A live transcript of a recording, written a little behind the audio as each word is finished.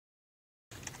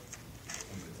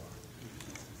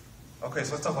Okay,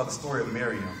 so let's talk about the story of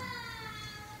Miriam.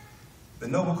 The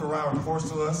Noble Quran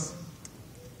reports to us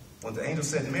when the angel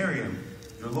said, Miriam,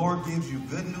 your Lord gives you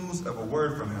good news of a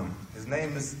word from him. His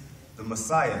name is the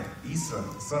Messiah, Isa,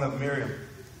 son of Miriam,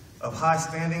 of high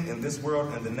standing in this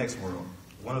world and the next world,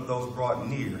 one of those brought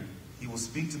near. He will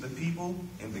speak to the people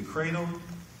in the cradle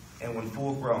and when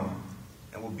full grown,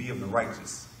 and will be of the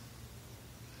righteous.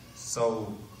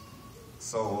 So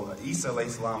Isa alayhi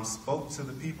salam spoke to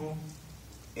the people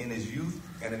in his youth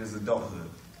and in his adulthood.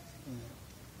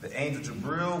 The angel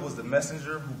Jibril was the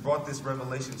messenger who brought this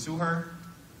revelation to her,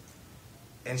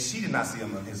 and she did not see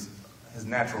him in his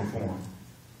natural form.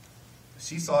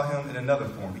 She saw him in another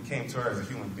form. He came to her as a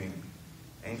human being.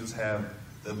 Angels have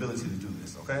the ability to do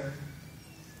this, okay?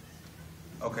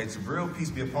 Okay, Jibril, peace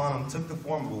be upon him, took the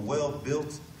form of a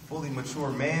well-built, fully mature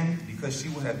man because she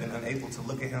would have been unable to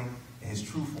look at him in his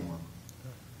true form.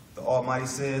 The Almighty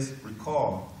says,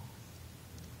 recall,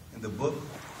 in the book,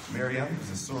 Miriam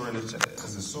is a surah in the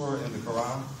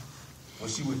Quran, when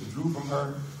she withdrew from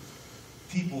her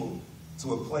people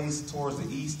to a place towards the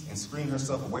east and screened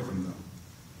herself away from them.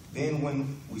 Then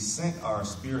when we sent our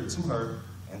spirit to her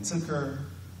and took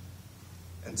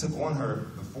on her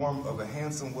the form of a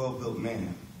handsome, well-built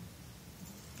man.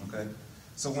 Okay?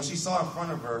 So when she saw in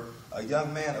front of her a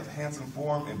young man of handsome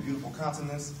form and beautiful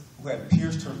countenance who had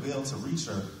pierced her veil to reach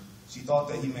her, she thought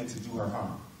that he meant to do her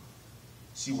harm.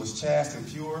 She was chaste and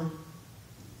pure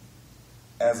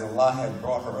as Allah had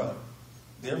brought her up.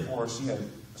 Therefore,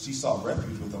 she sought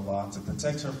refuge with Allah to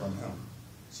protect her from him.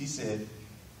 She said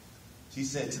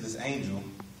to this angel,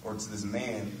 or to this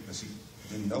man that she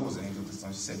didn't know was an angel at this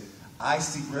time, she said, I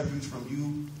seek refuge from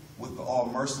you with the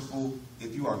All-Merciful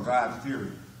if you are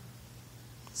God-fearing.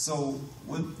 So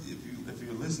if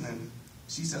you're listening,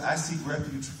 she said, I seek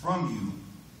refuge from you.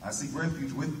 I seek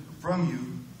refuge from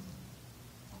you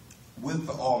with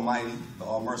the Almighty, the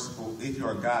All-Merciful, if you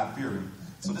are God-fearing.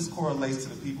 So this correlates to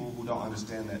the people who don't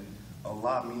understand that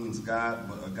Allah means God,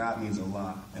 but God means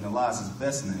Allah. And Allah is his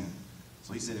best name.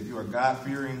 So he said, if you are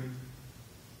God-fearing,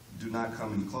 do not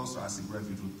come any closer. I seek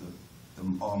refuge with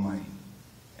the Almighty.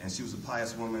 And she was a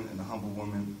pious woman and a humble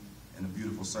woman and a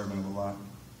beautiful servant of Allah.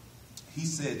 He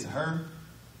said to her,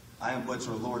 I am but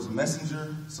your Lord's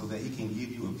messenger so that he can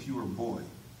give you a pure boy.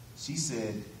 She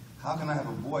said, how can I have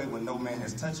a boy when no man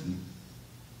has touched me?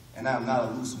 And I am not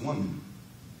a loose woman.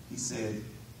 He said,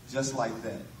 just like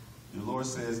that. Your Lord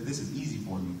says, this is easy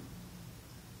for me,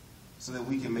 so that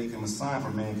we can make him a sign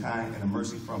for mankind and a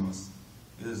mercy from us.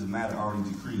 It is a matter already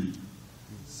decreed.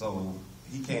 So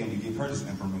he came to give her this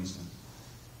information.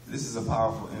 This is a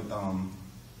powerful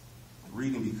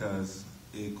reading because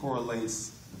it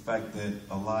correlates the fact that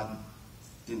Allah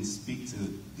didn't speak to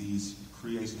his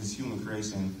human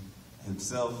creation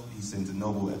himself. He sent a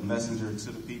noble messenger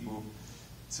to the people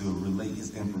to relate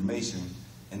his information.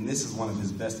 And this is one of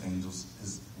his best angels,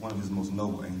 one of his most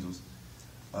noble angels.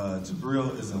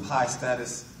 Jibril is of high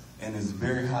status and is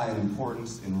very high in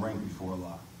importance and rank before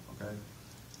Allah. Okay?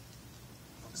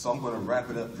 So I'm going to wrap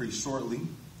it up pretty shortly.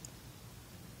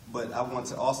 But I want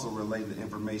to also relate the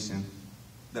information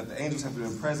that the angels have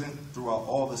been present throughout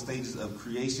all the stages of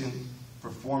creation,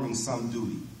 performing some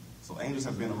duty. So angels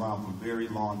have been around for very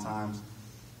long times,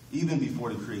 even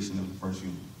before the creation of the first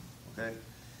human. Okay?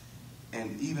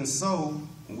 And even so,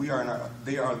 they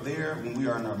are there when we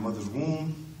are in our mother's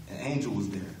womb. An angel was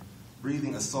there,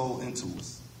 breathing a soul into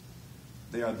us.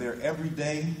 They are there every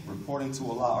day, reporting to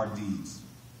Allah our deeds.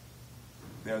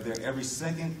 They are there every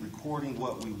second, recording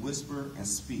what we whisper and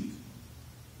speak.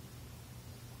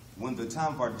 When the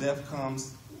time of our death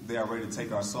comes, they are ready to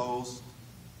take our souls.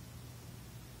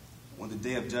 When the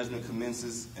day of judgment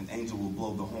commences, an angel will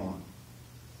blow the horn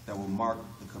that will mark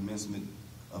the commencement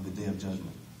of the day of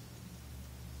judgment.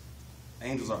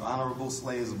 Angels are honorable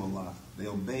slaves of Allah. They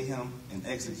obey him and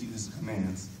execute his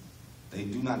commands. They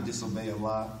do not disobey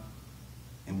Allah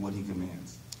in what he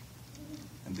commands.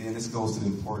 And then this goes to the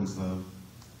importance of,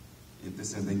 if this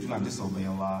says they do not disobey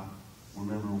Allah,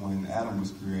 remember when Adam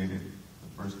was created,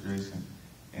 the first creation,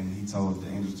 and he told the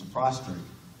angels to prostrate.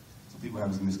 So people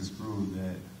have this misconstrued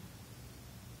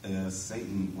that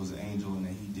Satan was an angel and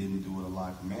that he didn't do what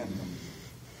Allah commanded him to do.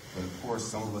 But of course,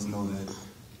 some of us know that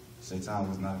Shaitan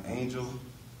was not an angel.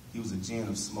 He was a jinn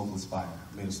of smokeless fire,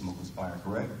 made of smokeless fire,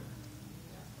 correct?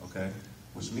 Okay?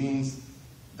 Which means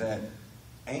that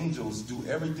angels do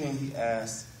everything he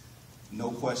asks,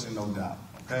 no question, no doubt,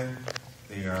 okay?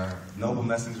 They are noble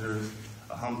messengers.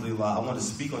 Alhamdulillah, I want to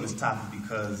speak on this topic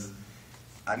because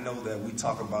I know that we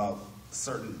talk about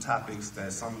certain topics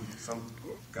that some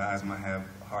guys might have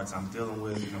a hard time dealing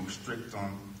with, we're strict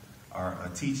on our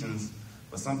teachings.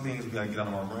 But some things we got to get out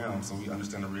of our realm so we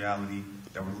understand the reality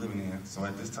that we're living in. So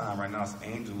at this time right now, it's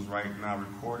angels right now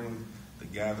recording the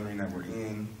gathering that we're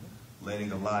in,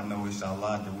 letting Allah know,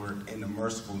 inshallah, that we're in the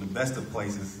merciful, the best of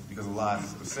places, because Allah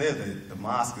said that the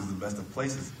mosque is the best of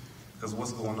places. Because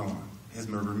what's going on? His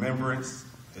remembrance,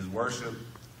 His worship,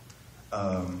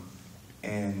 and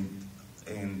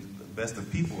the best of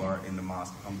people are in the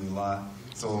mosque, alhamdulillah.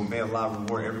 So may Allah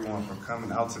reward everyone for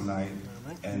coming out tonight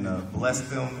and bless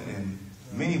them in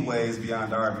many ways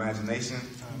beyond our imagination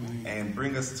and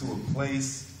bring us to a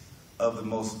place of the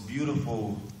most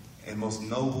beautiful and most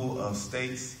noble of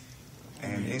states.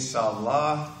 And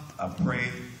inshallah, I pray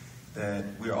that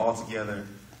we are all together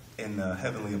in the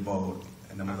heavenly abode.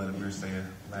 And I'm going to let Amir say a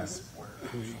last word.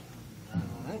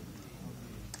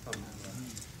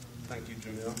 Thank you,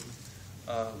 Jamil.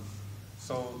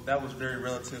 So that was very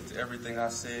relative to everything I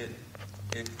said.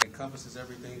 It encompasses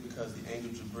everything because the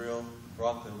angel Jibril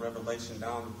brought the revelation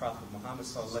down to Prophet Muhammad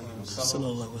sallallahu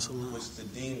alaihi wasallam, which the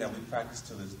deen that we practice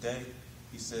to this day.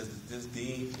 He says that this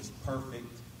deen is perfect.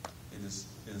 It is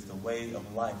the way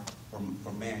of life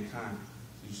for mankind.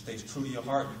 So you stay true to your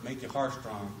heart. You make your heart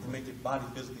strong. You make your body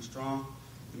physically strong.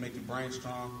 You make your brain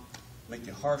strong. Make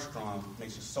your heart strong.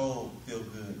 Makes your soul feel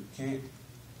good. You can't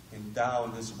endow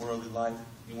in this worldly life.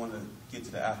 You want to get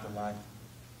to the afterlife.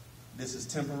 This is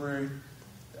temporary.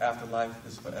 The afterlife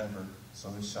is forever. So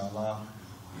inshallah,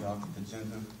 y'all get the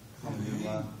Jannah.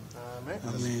 Alhamdulillah.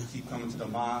 Amen. Keep coming to the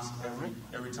mosque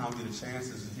every time we get a chance.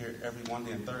 This is here every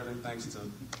Monday and Thursday. Thanks to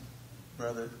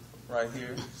brother right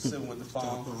here sitting with the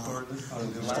phone recording.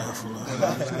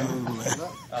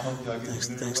 I hope y'all get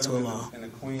the good with it. And the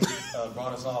Queen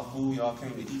brought us all food. Y'all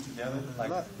came to eat together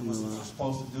like we're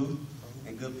supposed to do.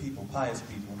 And good people, pious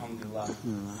people. Alhamdulillah.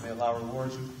 May Allah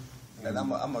reward you. And I'm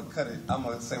gonna cut it. I'm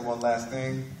gonna say one last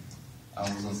thing. I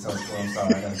was gonna tell a story. I'm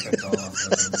sorry, I gotta catch all off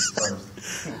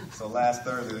first. So last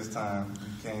Thursday this time,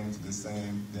 we came to the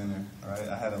same dinner. All right,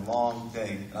 I had a long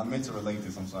day, and I meant to relate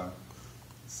this. I'm sorry.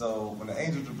 So when the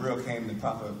angel Jibril came to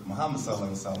Prophet Muhammad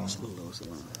sallallahu alaihi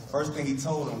wasallam, first thing he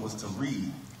told him was to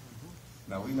read.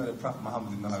 Now we know that Prophet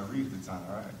Muhammad didn't know how to read at the time,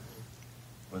 all right?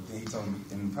 But then he told him,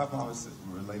 and Prophet Muhammad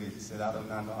related. He said, "I do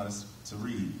not know how to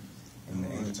read." And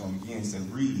the angel told him again. He said,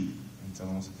 "Read." And he told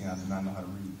him once again, "I do not know how to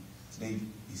read." Today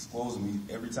he scolds me.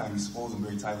 Every time he scolds him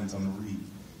very tightly, and told him to read.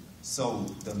 So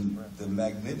the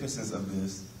magnificence of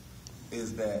this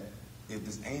is that if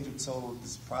this angel told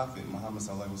this prophet Muhammad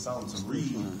sallallahu alaihi wasallam to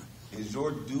read, it's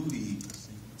your duty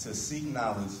to seek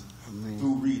knowledge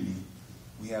through reading.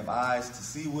 We have eyes to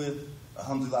see with.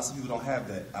 Alhamdulillah, some people don't have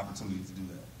that opportunity to do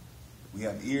that. We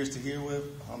have ears to hear with.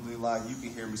 Alhamdulillah, you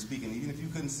can hear me speaking. Even if you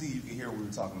couldn't see, you can hear what we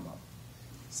were talking about.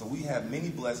 So we have many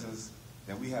blessings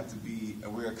that we have to be,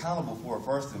 we're accountable for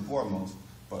first and foremost,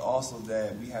 but also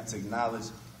that we have to acknowledge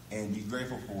and be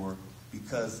grateful for,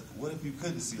 because what if you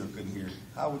couldn't see or couldn't hear?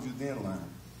 How would you then learn?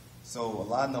 So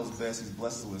Allah knows best. He's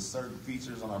blessed us with certain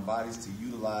features on our bodies to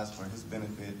utilize for His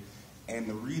benefit, and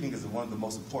the reading is one of the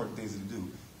most important things to do.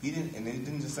 He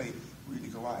didn't just say read the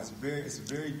Quran.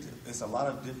 It's a lot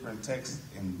of different texts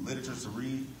and literature to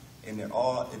read, and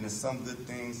there's some good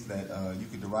things that you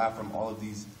can derive from all of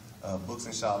these books,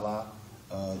 inshallah.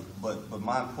 But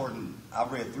my important, I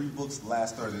read 3 books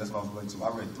last Thursday. That's what I was relating to. I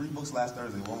read 3 books last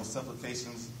Thursday. One was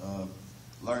supplications,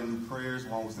 learning new prayers.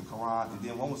 One was the Quran, and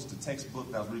then one was the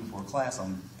textbook that I was reading for a class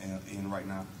I'm in right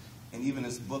now. And even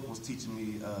this book was teaching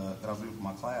me, that I was reading for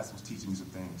my class, was teaching me some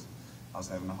things. I was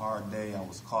having a hard day. I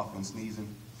was coughing, sneezing.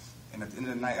 And at the end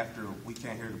of the night, after we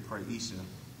came here to pray Isha,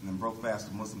 and then broke fast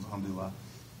with Muslims, alhamdulillah,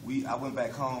 I went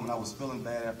back home, and I was feeling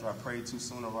bad after I prayed 2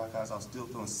 sunnah rakats. I was still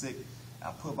feeling sick.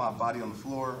 I put my body on the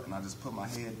floor, and I just put my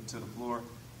head to the floor,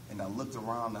 and I looked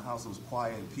around the house. It was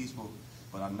quiet and peaceful,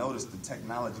 but I noticed the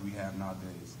technology we have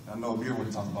nowadays. I know Amir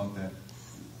would talk about that.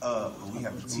 We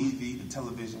have the TV, the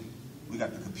television, we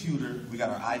got the computer, we got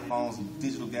our iPhones and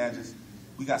digital gadgets.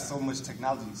 We got so much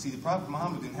technology. See, the Prophet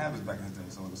Muhammad didn't have this back in his day,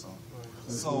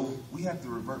 so we have to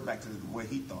revert back to the way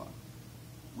he thought.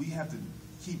 We have to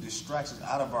keep distractions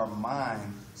out of our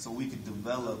mind so we can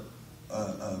develop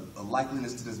a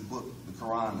likeliness to this book, the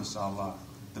Quran, inshallah.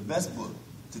 The best book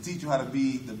to teach you how to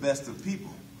be the best of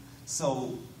people.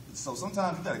 So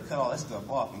sometimes you got to cut all that stuff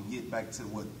off and get back to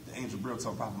what the angel Jibril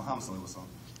told Prophet Muhammad sallallahu alaihi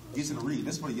wasallam. Get you to read.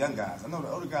 This is for the young guys. I know the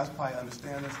older guys probably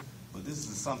understand this, but this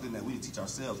is something that we teach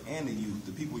ourselves and the youth,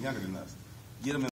 the people younger than us. Get them in